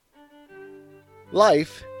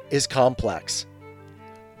Life is complex.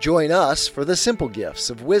 Join us for the simple gifts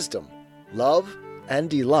of wisdom, love, and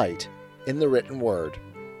delight in the written word.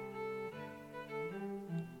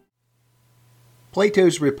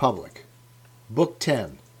 Plato's Republic, Book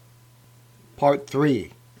 10, Part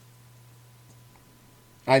 3.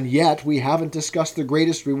 And yet we haven't discussed the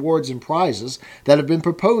greatest rewards and prizes that have been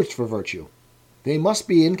proposed for virtue. They must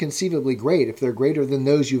be inconceivably great if they're greater than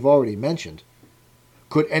those you've already mentioned.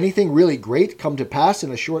 Could anything really great come to pass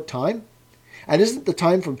in a short time? And isn't the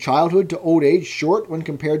time from childhood to old age short when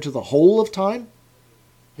compared to the whole of time?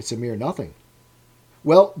 It's a mere nothing.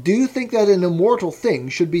 Well, do you think that an immortal thing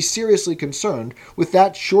should be seriously concerned with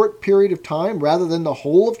that short period of time rather than the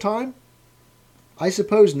whole of time? I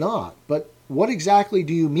suppose not, but what exactly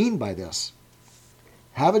do you mean by this?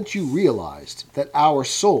 Haven't you realized that our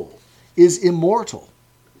soul is immortal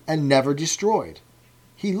and never destroyed?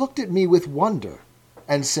 He looked at me with wonder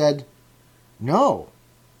and said, "No,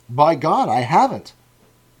 by God, I haven't."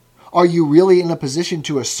 "Are you really in a position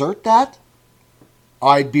to assert that?"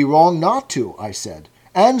 "I'd be wrong not to," I said,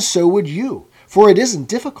 "and so would you, for it isn't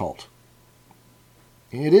difficult."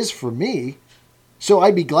 "It is for me, so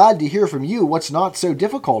I'd be glad to hear from you what's not so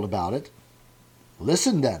difficult about it."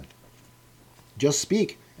 "Listen, then." "Just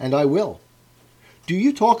speak, and I will." "Do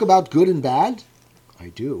you talk about good and bad?" "I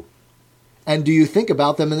do." "And do you think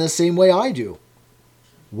about them in the same way I do?"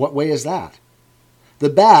 "What way is that?" "The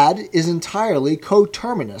bad is entirely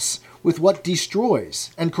coterminous with what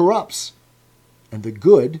destroys and corrupts, and the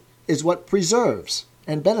good is what preserves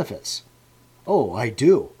and benefits." "Oh, I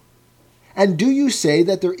do." "And do you say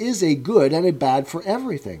that there is a good and a bad for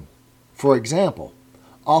everything? For example,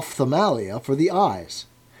 ophthalmia for the eyes,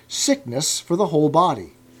 sickness for the whole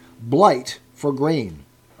body, blight for grain,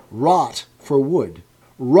 rot for wood,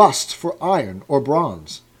 rust for iron or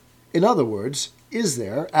bronze. In other words, is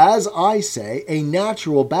there, as I say, a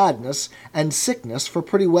natural badness and sickness for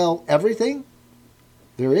pretty well everything?"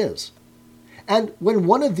 "There is." "And when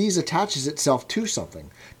one of these attaches itself to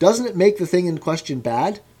something, doesn't it make the thing in question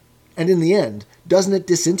bad? And in the end, doesn't it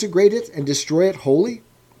disintegrate it and destroy it wholly?"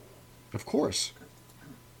 "Of course."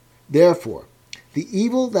 "Therefore, the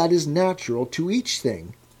evil that is natural to each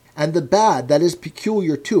thing and the bad that is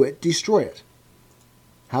peculiar to it destroy it.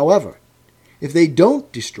 However, if they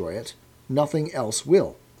don't destroy it, nothing else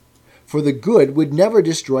will. For the good would never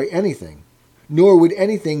destroy anything, nor would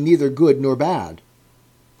anything neither good nor bad."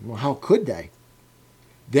 "Well, how could they?"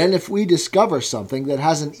 "Then if we discover something that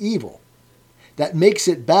has an evil, that makes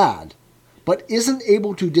it bad, but isn't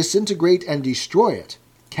able to disintegrate and destroy it,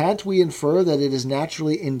 can't we infer that it is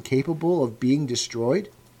naturally incapable of being destroyed?"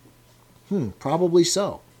 Probably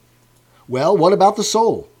so." "Well, what about the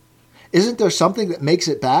soul? Isn't there something that makes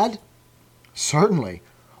it bad?" "Certainly.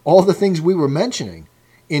 All the things we were mentioning: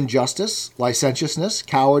 injustice, licentiousness,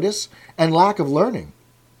 cowardice, and lack of learning.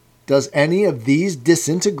 Does any of these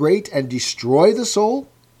disintegrate and destroy the soul?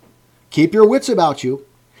 Keep your wits about you,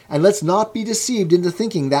 and let's not be deceived into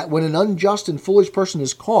thinking that when an unjust and foolish person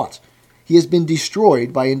is caught, he has been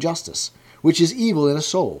destroyed by injustice, which is evil in a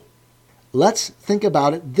soul. Let's think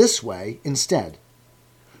about it this way instead.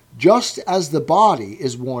 Just as the body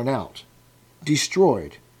is worn out,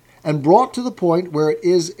 destroyed, and brought to the point where it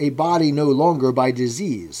is a body no longer by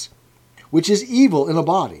disease, which is evil in a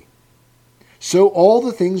body, so all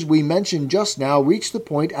the things we mentioned just now reach the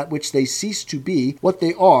point at which they cease to be what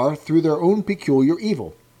they are through their own peculiar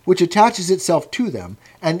evil, which attaches itself to them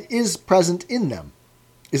and is present in them.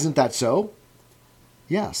 Isn't that so?"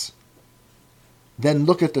 "Yes." "Then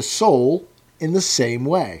look at the soul in the same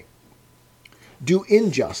way. Do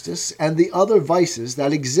injustice and the other vices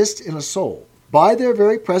that exist in a soul, by their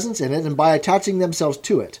very presence in it and by attaching themselves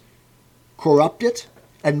to it, corrupt it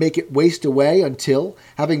and make it waste away until,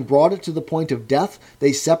 having brought it to the point of death,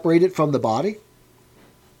 they separate it from the body?"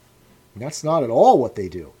 "That's not at all what they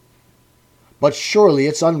do." "But surely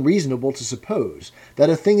it's unreasonable to suppose that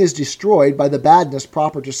a thing is destroyed by the badness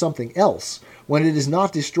proper to something else when it is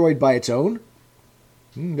not destroyed by its own?"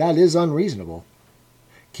 "That is unreasonable."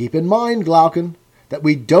 "Keep in mind, Glaucon, that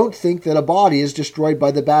we don't think that a body is destroyed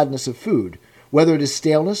by the badness of food, whether it is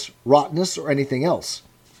staleness, rottenness, or anything else.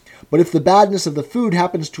 But if the badness of the food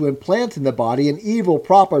happens to implant in the body an evil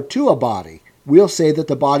proper to a body, we'll say that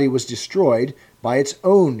the body was destroyed by its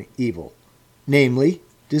own evil, namely,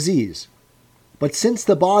 disease. But since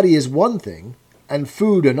the body is one thing, and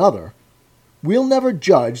food another, we'll never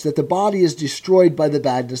judge that the body is destroyed by the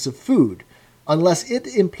badness of food, unless it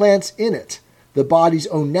implants in it the body's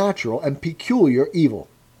own natural and peculiar evil."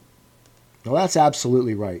 Now that's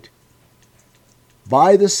absolutely right.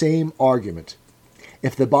 By the same argument,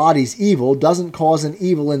 If the body's evil doesn't cause an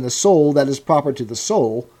evil in the soul that is proper to the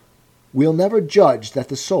soul, we'll never judge that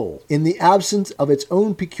the soul, in the absence of its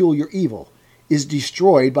own peculiar evil, is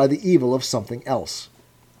destroyed by the evil of something else.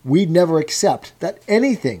 We'd never accept that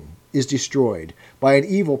anything is destroyed by an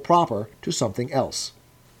evil proper to something else.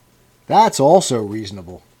 That's also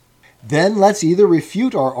reasonable. Then let's either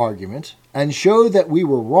refute our argument and show that we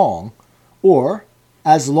were wrong, or,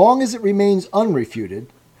 as long as it remains unrefuted,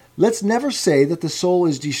 let's never say that the soul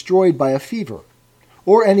is destroyed by a fever,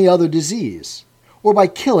 or any other disease, or by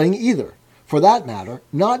killing either, for that matter,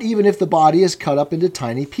 not even if the body is cut up into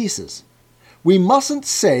tiny pieces. We mustn't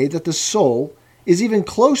say that the soul is even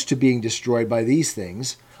close to being destroyed by these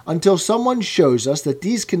things until someone shows us that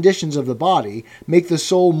these conditions of the body make the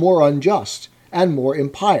soul more unjust and more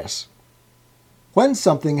impious. When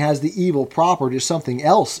something has the evil proper to something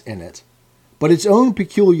else in it, but its own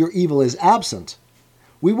peculiar evil is absent,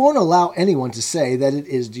 we won't allow anyone to say that it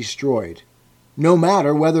is destroyed, no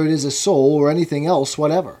matter whether it is a soul or anything else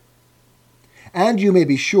whatever. And you may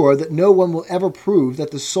be sure that no one will ever prove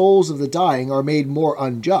that the souls of the dying are made more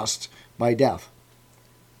unjust by death.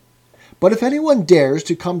 But if anyone dares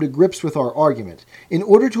to come to grips with our argument in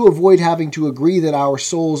order to avoid having to agree that our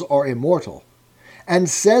souls are immortal, and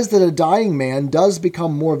says that a dying man does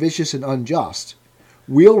become more vicious and unjust,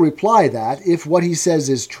 we'll reply that, if what he says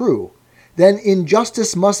is true, then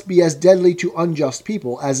injustice must be as deadly to unjust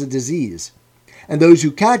people as a disease, and those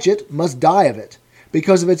who catch it must die of it,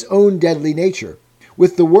 because of its own deadly nature,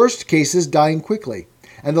 with the worst cases dying quickly,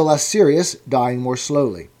 and the less serious dying more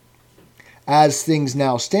slowly. As things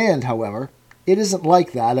now stand, however, it isn't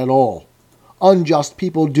like that at all. Unjust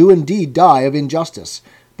people do indeed die of injustice,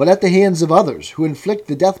 but at the hands of others who inflict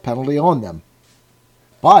the death penalty on them.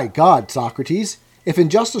 By God, Socrates, if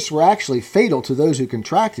injustice were actually fatal to those who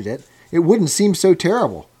contracted it, it wouldn't seem so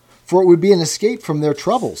terrible, for it would be an escape from their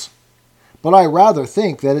troubles. But I rather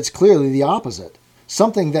think that it's clearly the opposite,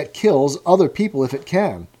 something that kills other people if it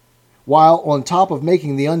can, while on top of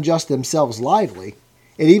making the unjust themselves lively,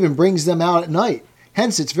 it even brings them out at night.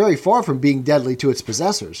 Hence it's very far from being deadly to its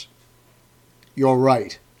possessors. You're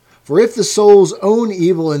right. For if the soul's own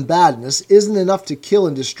evil and badness isn't enough to kill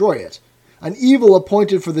and destroy it, an evil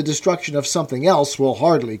appointed for the destruction of something else will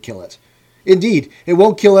hardly kill it. Indeed, it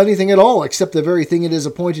won't kill anything at all except the very thing it is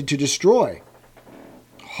appointed to destroy.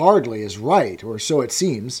 Hardly is right, or so it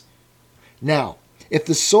seems. Now, if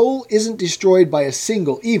the soul isn't destroyed by a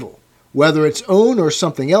single evil, whether its own or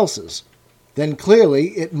something else's, then clearly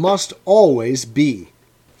it must always be.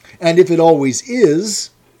 And if it always is,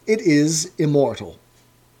 it is immortal.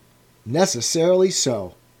 Necessarily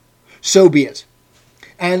so. So be it.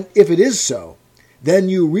 And if it is so, then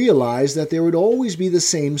you realize that there would always be the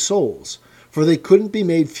same souls, for they couldn't be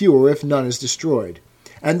made fewer if none is destroyed,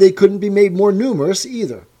 and they couldn't be made more numerous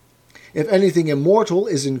either. If anything immortal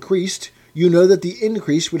is increased, you know that the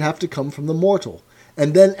increase would have to come from the mortal,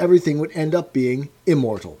 and then everything would end up being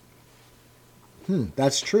immortal.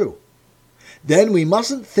 That's true. Then we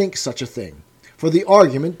mustn't think such a thing, for the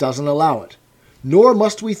argument doesn't allow it. Nor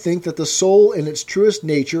must we think that the soul in its truest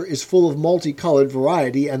nature is full of multicolored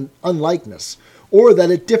variety and unlikeness, or that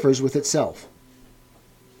it differs with itself.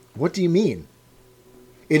 What do you mean?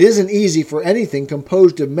 It isn't easy for anything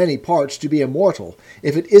composed of many parts to be immortal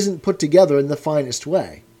if it isn't put together in the finest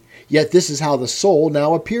way. Yet this is how the soul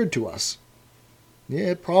now appeared to us.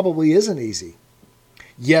 It probably isn't easy.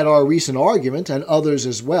 Yet our recent argument, and others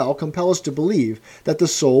as well, compel us to believe that the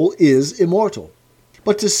soul is immortal.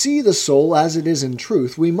 But to see the soul as it is in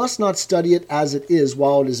truth, we must not study it as it is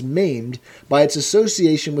while it is maimed by its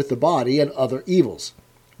association with the body and other evils,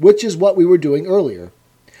 which is what we were doing earlier,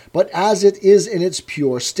 but as it is in its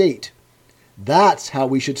pure state. That's how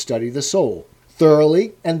we should study the soul,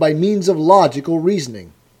 thoroughly and by means of logical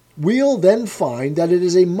reasoning. We'll then find that it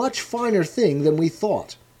is a much finer thing than we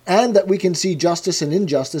thought, and that we can see justice and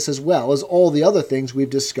injustice as well as all the other things we've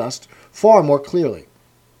discussed far more clearly.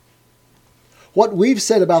 What we've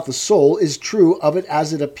said about the soul is true of it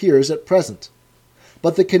as it appears at present,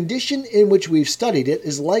 but the condition in which we've studied it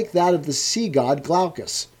is like that of the sea god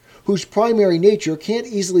Glaucus, whose primary nature can't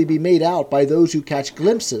easily be made out by those who catch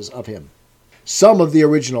glimpses of him. Some of the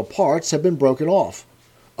original parts have been broken off,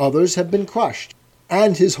 others have been crushed,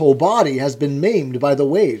 and his whole body has been maimed by the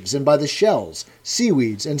waves and by the shells,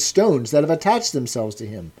 seaweeds, and stones that have attached themselves to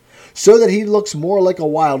him, so that he looks more like a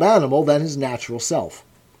wild animal than his natural self.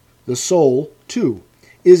 The soul, too,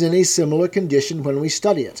 is in a similar condition when we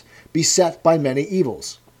study it, beset by many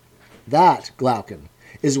evils. That, Glaucon,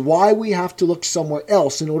 is why we have to look somewhere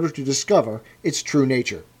else in order to discover its true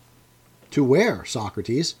nature. To where,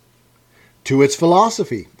 Socrates? To its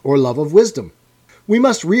philosophy, or love of wisdom. We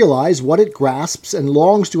must realize what it grasps and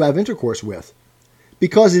longs to have intercourse with,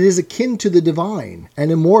 because it is akin to the divine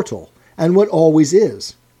and immortal and what always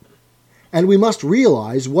is. And we must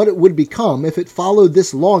realize what it would become if it followed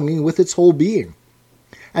this longing with its whole being,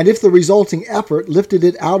 and if the resulting effort lifted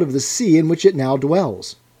it out of the sea in which it now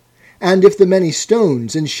dwells, and if the many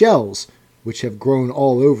stones and shells, which have grown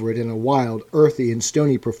all over it in a wild, earthy, and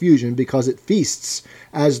stony profusion because it feasts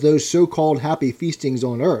as those so-called happy feastings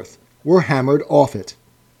on earth, were hammered off it.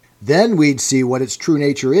 Then we'd see what its true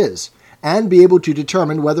nature is, and be able to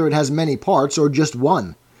determine whether it has many parts or just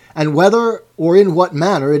one, and whether or in what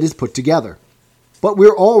manner it is put together. But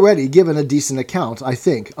we're already given a decent account, I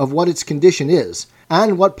think, of what its condition is,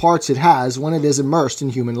 and what parts it has when it is immersed in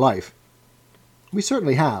human life. We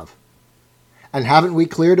certainly have. And haven't we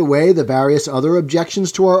cleared away the various other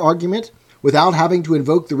objections to our argument, without having to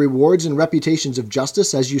invoke the rewards and reputations of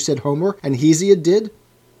justice, as you said Homer and Hesiod did?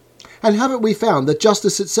 And haven't we found that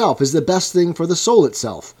justice itself is the best thing for the soul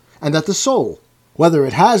itself, and that the soul, whether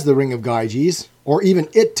it has the ring of Gyges, or even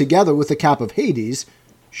it together with the cap of Hades,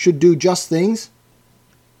 should do just things?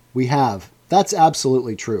 We have. That's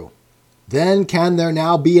absolutely true. Then can there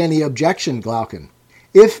now be any objection, Glaucon,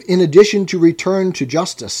 if, in addition to return to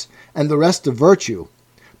justice and the rest of virtue,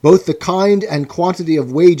 both the kind and quantity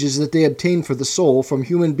of wages that they obtain for the soul from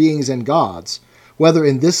human beings and gods, whether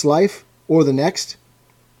in this life or the next?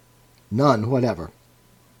 None whatever.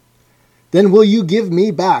 Then will you give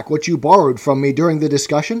me back what you borrowed from me during the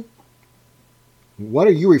discussion? What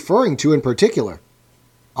are you referring to in particular?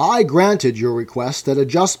 I granted your request that a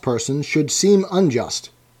just person should seem unjust,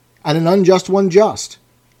 and an unjust one just.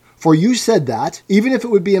 For you said that, even if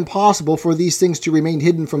it would be impossible for these things to remain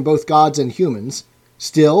hidden from both gods and humans,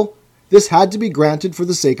 still, this had to be granted for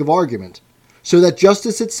the sake of argument, so that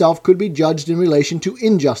justice itself could be judged in relation to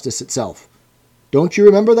injustice itself. Don't you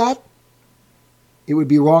remember that? It would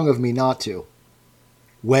be wrong of me not to.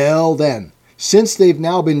 Well then, since they've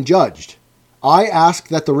now been judged, I ask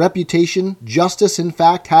that the reputation justice in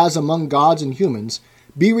fact has among gods and humans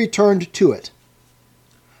be returned to it,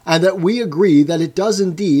 and that we agree that it does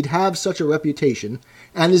indeed have such a reputation,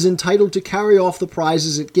 and is entitled to carry off the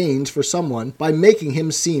prizes it gains for someone by making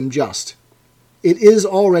him seem just. It is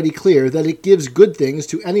already clear that it gives good things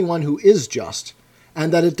to anyone who is just,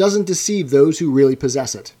 and that it doesn't deceive those who really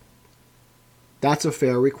possess it. That's a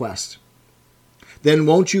fair request. Then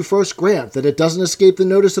won't you first grant that it doesn't escape the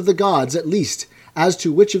notice of the gods, at least, as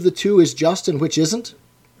to which of the two is just and which isn't?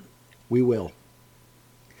 We will.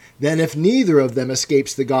 Then if neither of them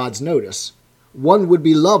escapes the gods' notice, one would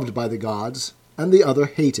be loved by the gods, and the other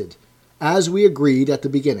hated, as we agreed at the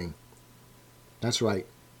beginning. That's right.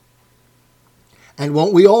 And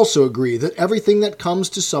won't we also agree that everything that comes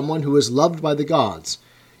to someone who is loved by the gods,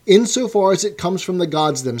 insofar as it comes from the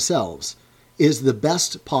gods themselves, is the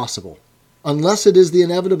best possible, unless it is the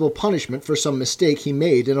inevitable punishment for some mistake he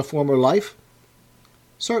made in a former life?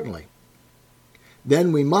 Certainly.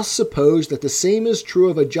 Then we must suppose that the same is true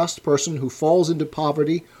of a just person who falls into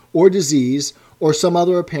poverty or disease or some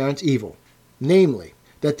other apparent evil, namely,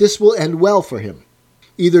 that this will end well for him,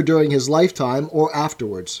 either during his lifetime or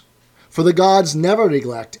afterwards. For the gods never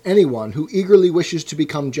neglect anyone who eagerly wishes to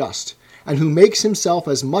become just, and who makes himself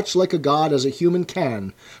as much like a god as a human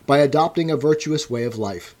can by adopting a virtuous way of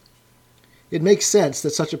life. It makes sense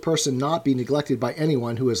that such a person not be neglected by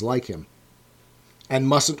anyone who is like him. And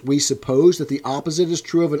mustn't we suppose that the opposite is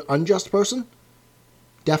true of an unjust person?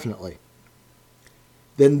 Definitely.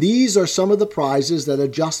 Then these are some of the prizes that a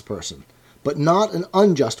just person, but not an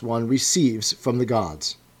unjust one, receives from the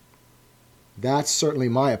gods. That's certainly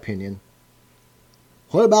my opinion.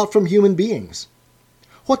 What about from human beings?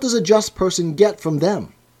 What does a just person get from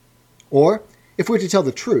them? Or, if we're to tell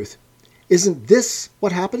the truth, isn't this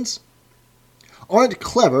what happens? Aren't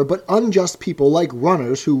clever but unjust people like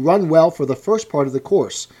runners who run well for the first part of the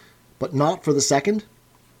course, but not for the second?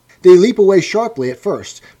 They leap away sharply at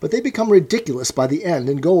first, but they become ridiculous by the end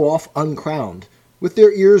and go off uncrowned, with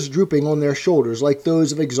their ears drooping on their shoulders like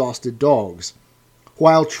those of exhausted dogs.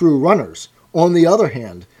 While true runners, on the other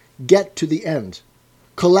hand, get to the end,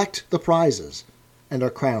 collect the prizes, and are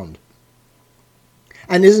crowned.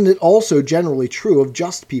 And isn't it also generally true of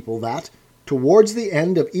just people that, towards the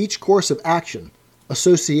end of each course of action,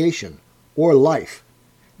 association, or life,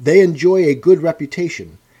 they enjoy a good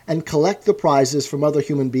reputation and collect the prizes from other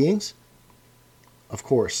human beings? Of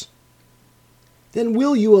course. Then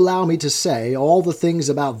will you allow me to say all the things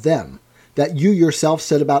about them that you yourself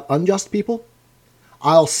said about unjust people?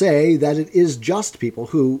 I'll say that it is just people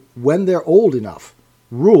who, when they're old enough,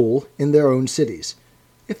 rule in their own cities,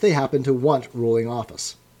 if they happen to want ruling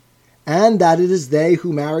office. and that it is they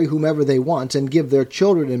who marry whomever they want and give their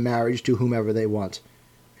children in marriage to whomever they want.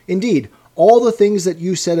 Indeed, all the things that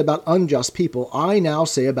you said about unjust people, I now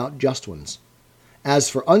say about just ones. As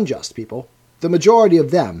for unjust people, the majority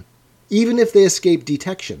of them, even if they escape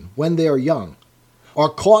detection when they are young, are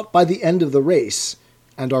caught by the end of the race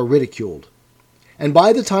and are ridiculed. And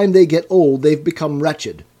by the time they get old, they've become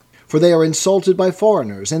wretched, for they are insulted by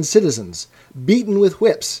foreigners and citizens, beaten with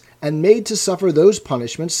whips, and made to suffer those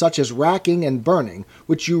punishments such as racking and burning,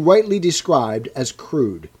 which you rightly described as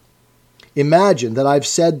crude. Imagine that I've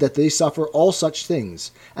said that they suffer all such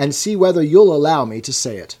things, and see whether you'll allow me to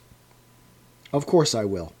say it. Of course I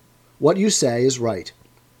will. What you say is right.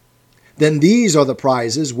 Then these are the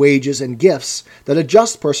prizes, wages, and gifts that a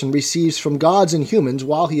just person receives from gods and humans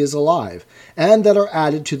while he is alive, and that are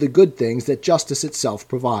added to the good things that justice itself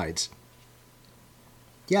provides.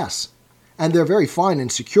 Yes, and they're very fine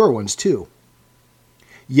and secure ones, too.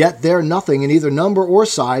 Yet they're nothing in either number or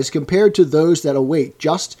size compared to those that await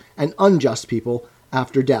just and unjust people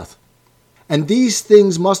after death. And these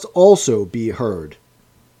things must also be heard,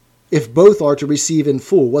 if both are to receive in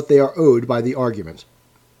full what they are owed by the argument.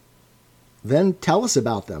 Then tell us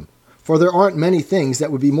about them, for there aren't many things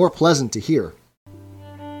that would be more pleasant to hear.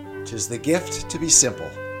 'Tis the gift to be simple.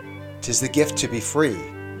 'Tis the gift to be free.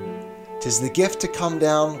 'Tis the gift to come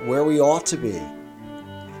down where we ought to be.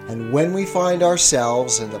 And when we find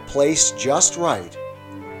ourselves in the place just right,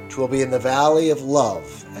 'twill be in the valley of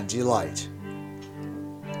love and delight.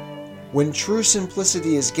 When true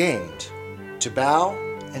simplicity is gained, to bow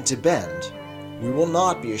and to bend, we will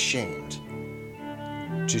not be ashamed.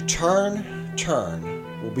 To turn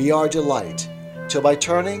will be our delight, till by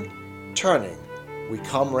turning, we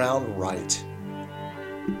come round right.